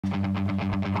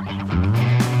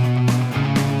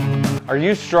Are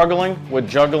you struggling with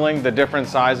juggling the different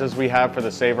sizes we have for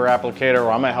the saver applicator?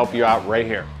 Well, I'm gonna help you out right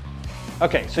here.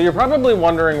 Okay, so you're probably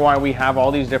wondering why we have all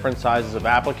these different sizes of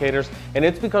applicators, and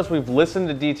it's because we've listened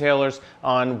to detailers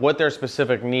on what their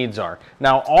specific needs are.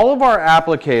 Now, all of our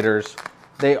applicators,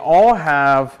 they all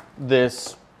have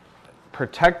this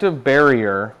protective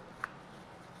barrier,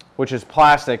 which is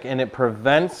plastic, and it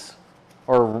prevents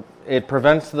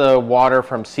the water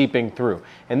from seeping through.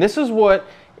 And this is what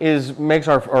makes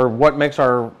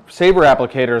our saver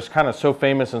applicators kind of so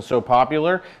famous and so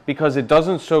popular, because it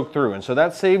doesn't soak through. And so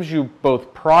that saves you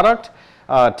both product,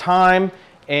 time,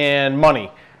 and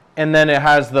money. And then it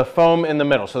has the foam in the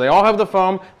middle. So they all have the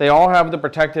foam, they all have the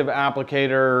protective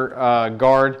applicator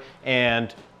guard,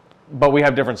 but we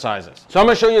have different sizes. So I'm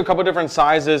going to show you a couple different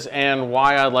sizes and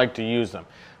why I like to use them.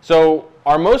 So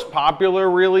our most popular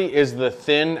really is the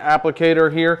thin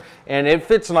applicator here, and it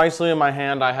fits nicely in my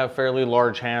hand. I have fairly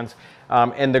large hands.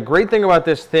 And the great thing about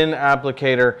this thin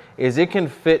applicator is it can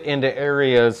fit into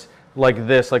areas like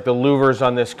this, like the louvers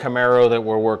on this Camaro that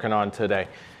we're working on today.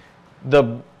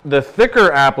 The thicker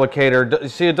applicator,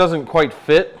 see, it doesn't quite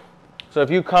fit. So if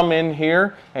you come in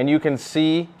here and you can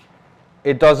see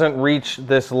it doesn't reach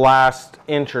this last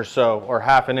inch or so, or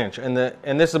half an inch. And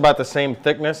this is about the same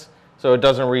thickness, so it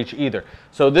doesn't reach either.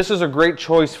 So this is a great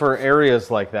choice for areas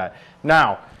like that.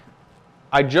 Now,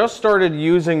 I just started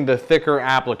using the thicker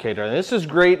applicator. And this is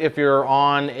great if you're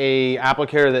on a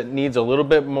applicator that needs a little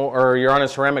bit more, or you're on a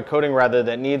ceramic coating rather,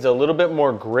 that needs a little bit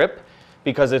more grip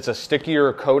because it's a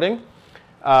stickier coating.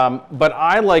 But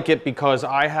I like it because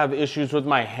I have issues with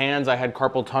my hands. I had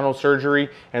carpal tunnel surgery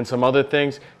and some other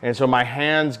things, and so my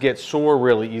hands get sore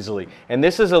really easily. And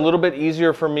this is a little bit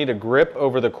easier for me to grip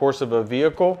over the course of a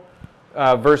vehicle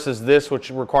versus this,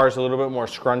 which requires a little bit more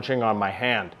scrunching on my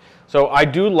hand. So I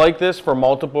do like this for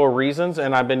multiple reasons,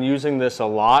 and I've been using this a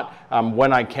lot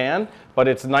when I can, but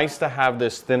it's nice to have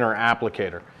this thinner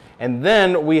applicator. And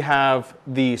then we have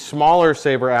the smaller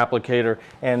saver applicator,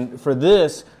 and for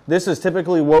this is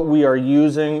typically what we are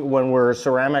using when we're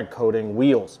ceramic coating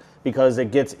wheels, because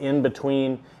it gets in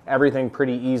between everything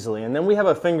pretty easily. And then we have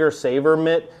a finger saver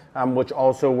mitt, which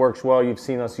also works well. You've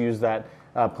seen us use that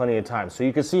plenty of times. So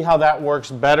you can see how that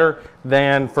works better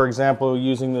than, for example,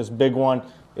 using this big one.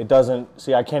 It doesn't,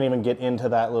 see, I can't even get into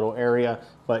that little area,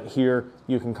 but here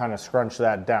you can kind of scrunch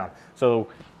that down. So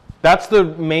that's the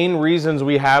main reasons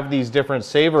we have these different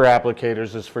saver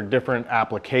applicators, is for different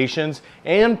applications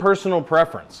and personal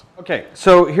preference. Okay,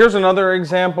 so here's another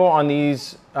example on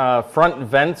these front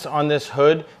vents on this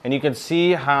hood, and you can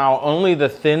see how only the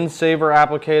thin saver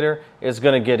applicator is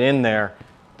going to get in there.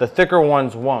 The thicker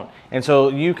ones won't. And so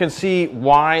you can see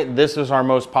why this is our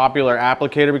most popular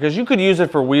applicator, because you could use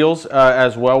it for wheels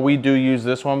as well. We do use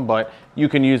this one, but you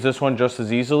can use this one just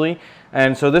as easily.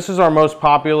 And so this is our most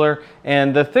popular,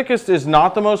 and the thickest is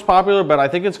not the most popular, but I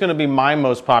think it's going to be my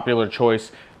most popular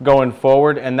choice going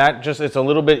forward, and that just, it's a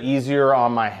little bit easier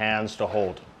on my hands to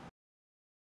hold.